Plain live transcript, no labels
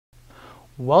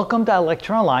Welcome to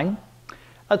Lecture Online.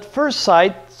 At first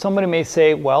sight, somebody may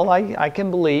say, well, I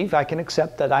can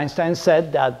accept that Einstein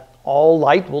said that all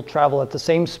light will travel at the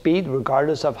same speed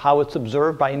regardless of how it's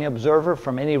observed by any observer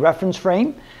from any reference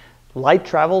frame. Light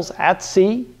travels at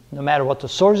c, no matter what the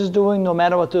source is doing, no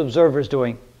matter what the observer is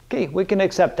doing. Okay, we can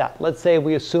accept that. Let's say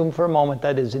we assume for a moment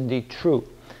that is indeed true.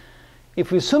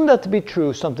 If we assume that to be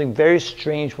true, something very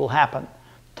strange will happen.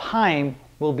 Time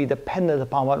will be dependent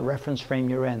upon what reference frame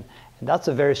you're in. And that's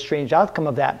a very strange outcome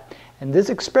of that. And this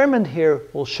experiment here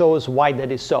will show us why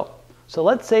that is so. So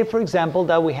let's say, for example,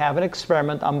 that we have an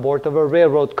experiment on board of a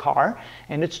railroad car,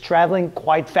 and it's traveling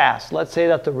quite fast. Let's say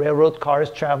that the railroad car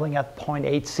is traveling at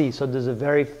 0.8 c. So there's a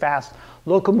very fast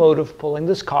locomotive pulling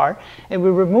this car, and we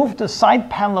remove the side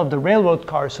panel of the railroad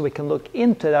car so we can look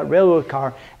into that railroad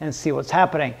car and see what's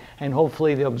happening, and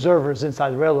hopefully the observers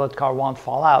inside the railroad car won't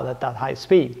fall out at that high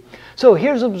speed. So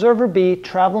here's observer B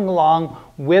traveling along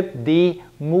with the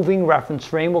moving reference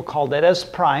frame. We'll call that S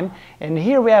prime, and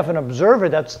here we have an observer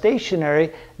that's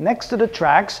stationary next to the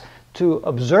tracks to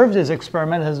observe this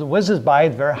experiment as it whizzes by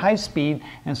at very high speed,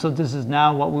 and so this is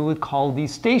now what we would call the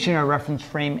stationary reference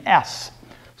frame S.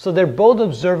 So they're both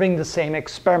observing the same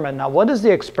experiment. Now, what is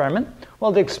the experiment?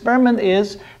 Well, the experiment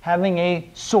is having a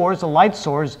source, a light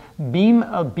source, beam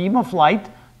of light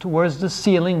towards the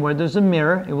ceiling where there's a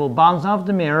mirror. It will bounce off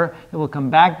the mirror. It will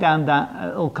come back down.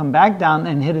 It will come back down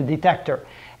and hit a detector.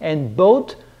 And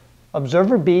both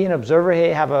observer B and observer A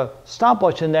have a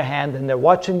stopwatch in their hand, and they're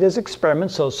watching this experiment.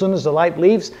 So as soon as the light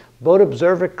leaves, both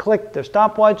observers click their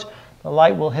stopwatch. The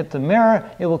light will hit the mirror,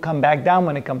 it will come back down.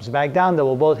 When it comes back down, they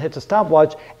will both hit the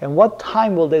stopwatch. And what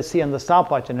time will they see on the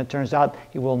stopwatch? And it turns out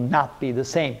it will not be the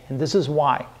same. And this is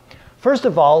why. First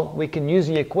of all, we can use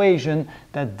the equation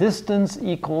that distance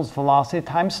equals velocity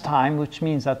times time, which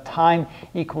means that time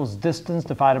equals distance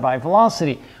divided by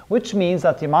velocity, which means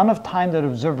that the amount of time that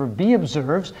observer B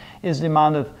observes is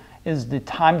the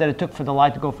time that it took for the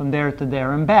light to go from there to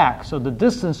there and back. So the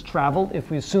distance traveled, if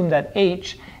we assume that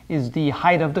h is the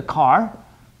height of the car,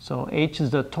 so h is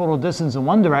the total distance in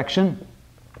one direction,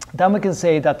 then we can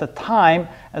say that the time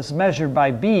as measured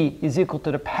by B is equal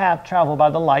to the path traveled by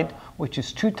the light, which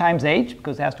is 2 times h,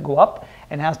 because it has to go up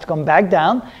and has to come back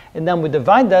down. And then we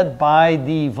divide that by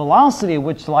the velocity at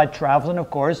which the light travels. And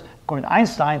of course, according to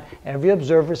Einstein, every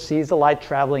observer sees the light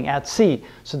traveling at c.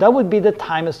 So that would be the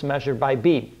time as measured by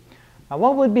B. Now,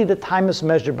 what would be the time as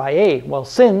measured by A? Well,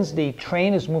 since the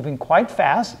train is moving quite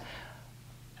fast,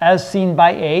 as seen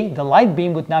by A, the light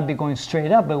beam would not be going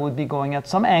straight up, but it would be going at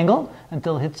some angle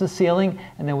until it hits the ceiling,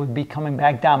 and then would be coming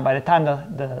back down. By the time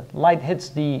the light hits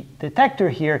the detector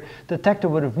here, the detector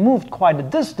would have moved quite a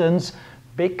distance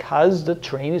because the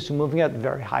train is moving at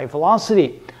very high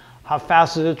velocity. How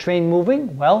fast is the train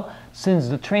moving? Well, since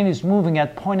the train is moving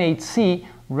at 0.8 c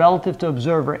relative to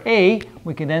observer A,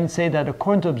 we can then say that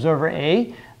according to observer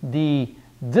A, the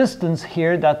distance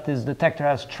here that this detector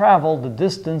has traveled, the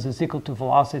distance is equal to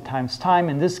velocity times time.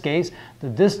 In this case, the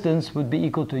distance would be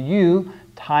equal to u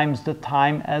times the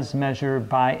time as measured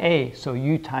by A. So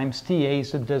u times ta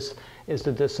is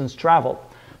the distance traveled.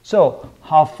 So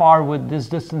how far would this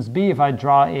distance be? If I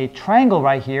draw a triangle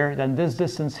right here, then this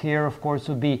distance here, of course,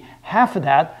 would be half of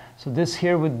that. So this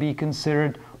here would be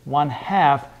considered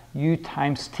 1/2 u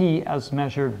times t as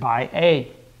measured by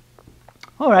A.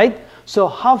 All right, so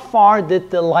how far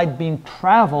did the light beam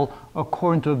travel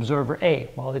according to observer A?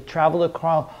 Well, it traveled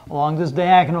along this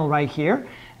diagonal right here,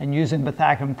 and using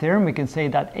Pythagorean theorem, we can say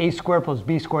that a squared plus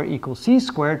b squared equals c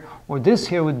squared, or this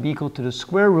here would be equal to the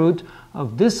square root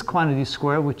of this quantity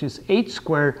squared, which is h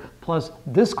squared, plus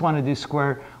this quantity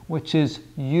squared, which is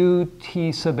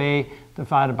ut sub a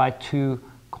divided by 2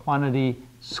 quantity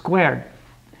squared.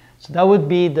 So that would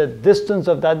be the distance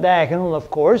of that diagonal. Of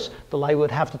course, the light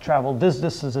would have to travel this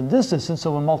distance and this distance,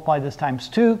 so we'll multiply this times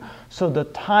 2. So the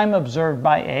time observed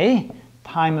by A,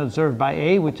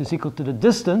 which is equal to the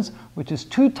distance, which is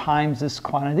 2 times this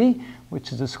quantity,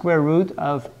 which is the square root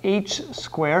of h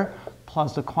squared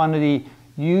plus the quantity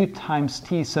u times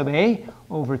t sub a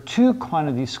over 2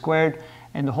 quantity squared,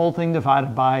 and the whole thing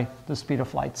divided by the speed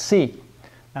of light c.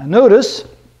 Now notice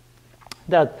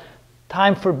that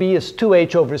time for B is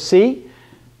 2h over c.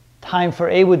 Time for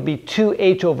A would be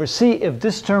 2h over c. If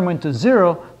this term went to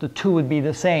 0, the 2 would be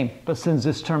the same. But since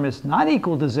this term is not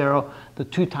equal to 0, the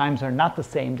 2 times are not the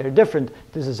same. They're different.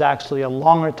 This is actually a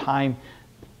longer time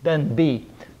than B.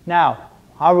 Now,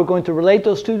 how are we going to relate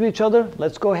those two to each other?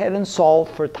 Let's go ahead and solve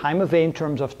for time of A in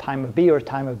terms of time of B, or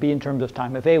time of B in terms of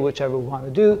time of A, whichever we want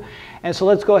to do. And so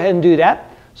let's go ahead and do that.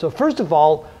 So first of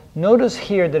all, notice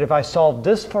here that if I solve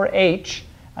this for h,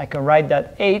 I can write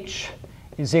that h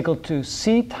is equal to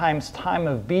c times time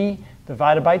of B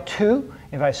divided by 2.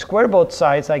 If I square both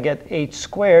sides, I get h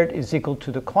squared is equal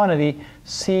to the quantity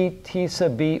c t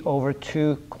sub b over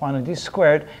 2 quantity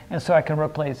squared. And so I can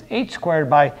replace h squared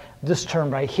by this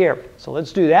term right here. So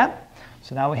let's do that.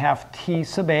 So now we have t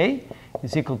sub a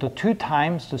is equal to 2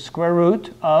 times the square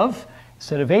root of,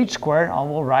 instead of h squared, I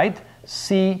will write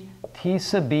c t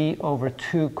sub b over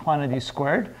 2 quantity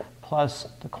squared plus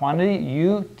the quantity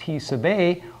u t sub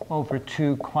a over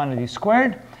 2 quantity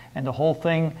squared, and the whole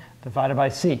thing divided by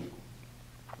c.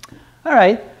 All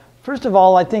right, first of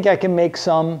all, I think I can make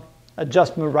some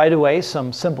adjustment right away,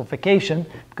 some simplification,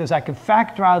 because I can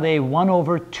factor out a 1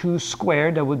 over 2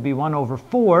 squared, that would be 1 over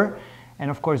 4,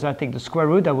 and of course I take the square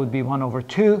root, that would be 1 over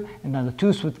 2, and then the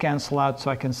 2's would cancel out,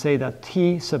 so I can say that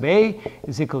t sub a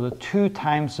is equal to 2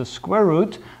 times the square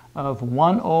root of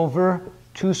 1 over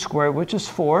 2 squared, which is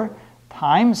 4,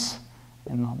 times,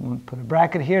 and I'm going to put a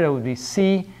bracket here, that would be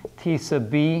c t sub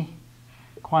b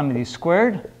quantity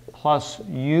squared plus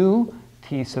u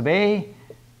t sub a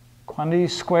quantity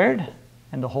squared,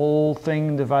 and the whole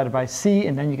thing divided by c,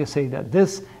 and then you can say that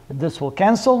this and this will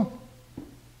cancel.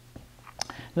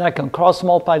 Then I can cross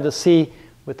multiply the c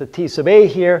with the t sub a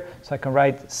here, so I can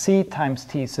write c times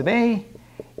t sub a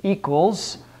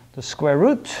equals the square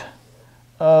root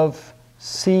of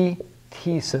c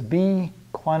t sub b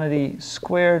quantity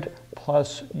squared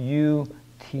plus u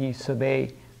t sub a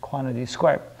quantity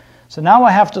squared. So now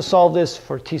I have to solve this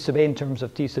for t sub a in terms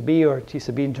of t sub b, or t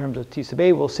sub b in terms of t sub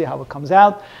a. We'll see how it comes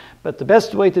out. But the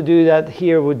best way to do that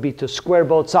here would be to square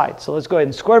both sides. So let's go ahead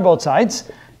and square both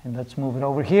sides. And let's move it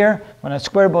over here. When I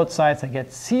square both sides, I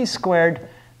get c squared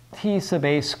t sub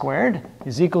a squared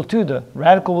is equal to, the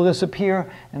radical will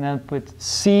disappear, and then put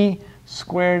c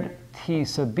squared t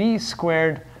sub b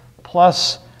squared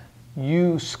plus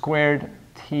u squared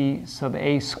t sub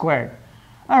a squared.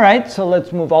 All right, so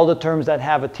let's move all the terms that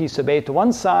have a t sub a to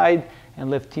one side and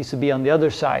lift t sub b on the other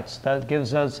side. So that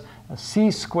gives us a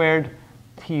c squared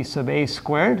t sub a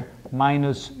squared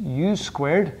minus u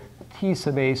squared t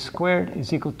sub a squared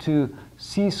is equal to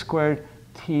c squared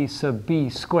t sub b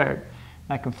squared.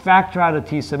 I can factor out a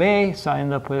t sub a, so I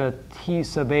end up with a t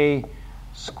sub a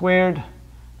squared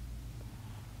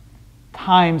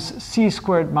times c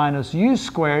squared minus u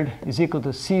squared is equal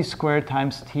to c squared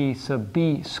times t sub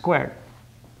b squared.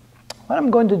 What I'm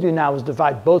going to do now is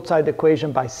divide both sides of the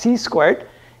equation by c squared.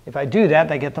 If I do that,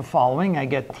 I get the following. I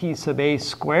get t sub a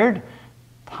squared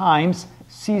times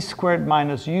c squared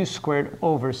minus u squared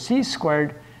over c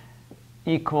squared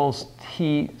equals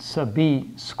t sub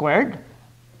b squared.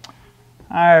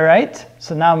 All right,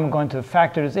 so now I'm going to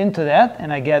factor this into that,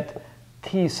 and I get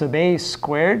t sub a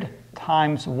squared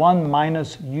times 1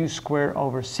 minus u squared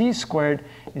over c squared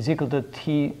is equal to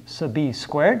t sub b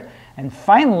squared. And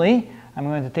finally, I'm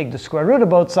going to take the square root of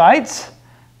both sides.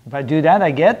 If I do that,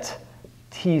 I get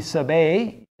t sub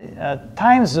a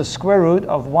times the square root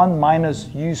of 1 minus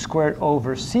u squared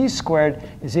over c squared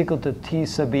is equal to t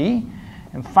sub b.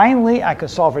 And finally, I can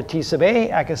solve for t sub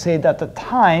a. I can say that the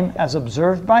time as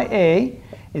observed by A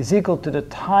is equal to the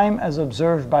time as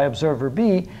observed by observer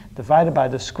B divided by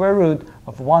the square root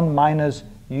of 1 minus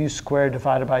u squared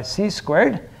divided by c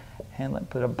squared. And let's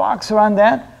put a box around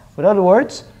that. In other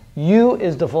words, u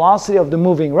is the velocity of the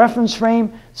moving reference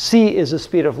frame, c is the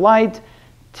speed of light,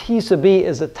 t sub b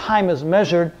is the time as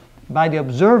measured by the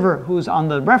observer who's on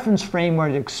the reference frame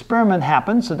where the experiment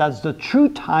happens, so that's the true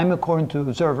time according to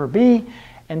observer B,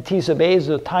 and t sub a is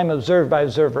the time observed by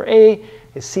observer A,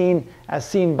 is seen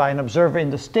by an observer in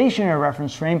the stationary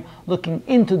reference frame looking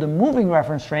into the moving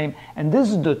reference frame, and this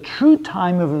is the true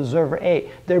time of observer A.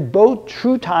 They're both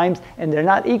true times and they're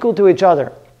not equal to each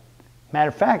other. Matter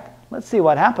of fact, let's see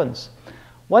what happens.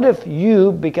 What if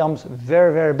u becomes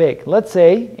very, very big? Let's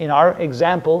say, in our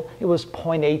example, it was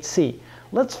 0.8 c.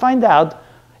 Let's find out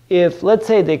if, let's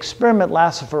say, the experiment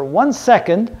lasted for 1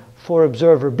 second for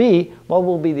observer B, what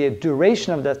will be the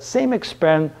duration of that same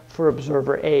experiment for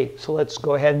observer A? So let's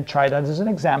go ahead and try that as an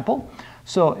example.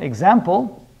 So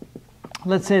example,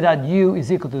 let's say that u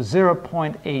is equal to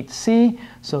 0.8 c.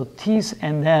 So t,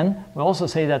 and then we also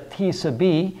say that t sub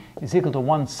b is equal to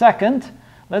 1 second.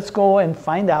 Let's go and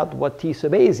find out what t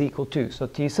sub a is equal to. So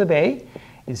t sub a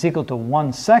is equal to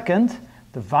 1 second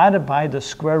divided by the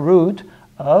square root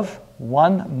of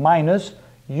 1 minus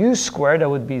u squared, that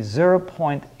would be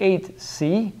 0.8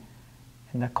 c,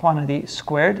 and the quantity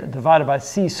squared divided by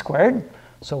c squared.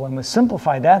 So when we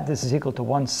simplify that, this is equal to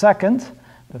 1 second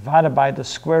divided by the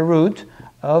square root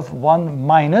of 1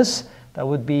 minus, that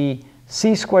would be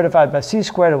c squared divided by c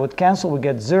squared, it would cancel, we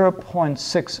get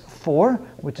 0.64,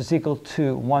 which is equal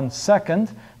to 1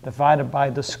 second divided by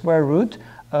the square root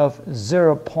of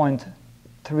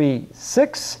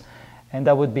 0.36. and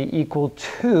that would be equal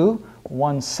to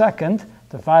 1 second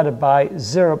divided by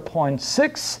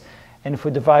 0.6. And if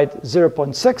we divide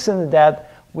 0.6 into that,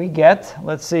 we get,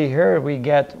 let's see here, we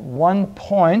get 1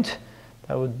 point.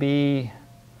 That would be,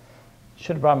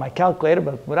 should have brought my calculator,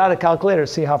 but without a calculator,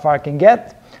 see how far I can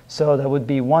get. So that would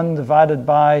be 1 divided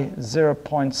by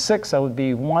 0.6. That would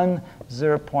be 1,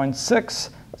 0.6.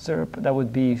 That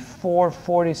would be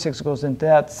 446 goes into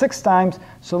that 6 times.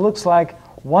 So it looks like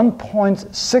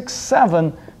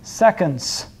 1.67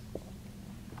 seconds.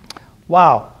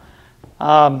 Wow.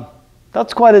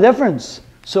 That's quite a difference.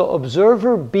 So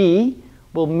observer B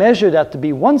will measure that to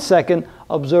be 1 second.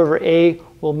 Observer A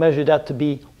will measure that to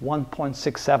be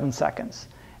 1.67 seconds.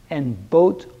 And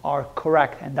both are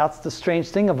correct. And that's the strange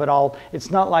thing of it all.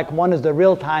 It's not like one is the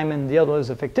real time and the other is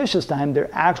a fictitious time. They're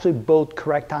actually both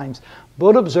correct times.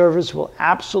 Both observers will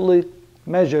absolutely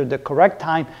measure the correct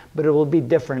time, but it will be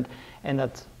different. And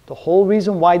that's the whole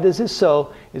reason why this is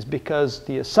so, is because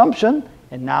the assumption,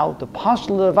 and now the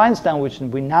postulate of Einstein, which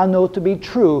we now know to be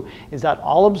true, is that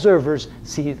all observers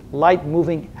see light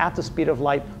moving at the speed of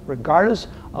light, regardless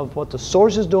of what the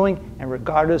source is doing and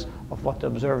regardless of what the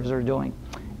observers are doing.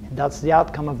 And that's the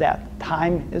outcome of that.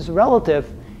 Time is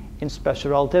relative in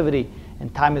special relativity,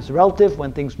 and time is relative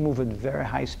when things move at very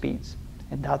high speeds.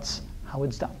 And that's how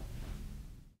it's done.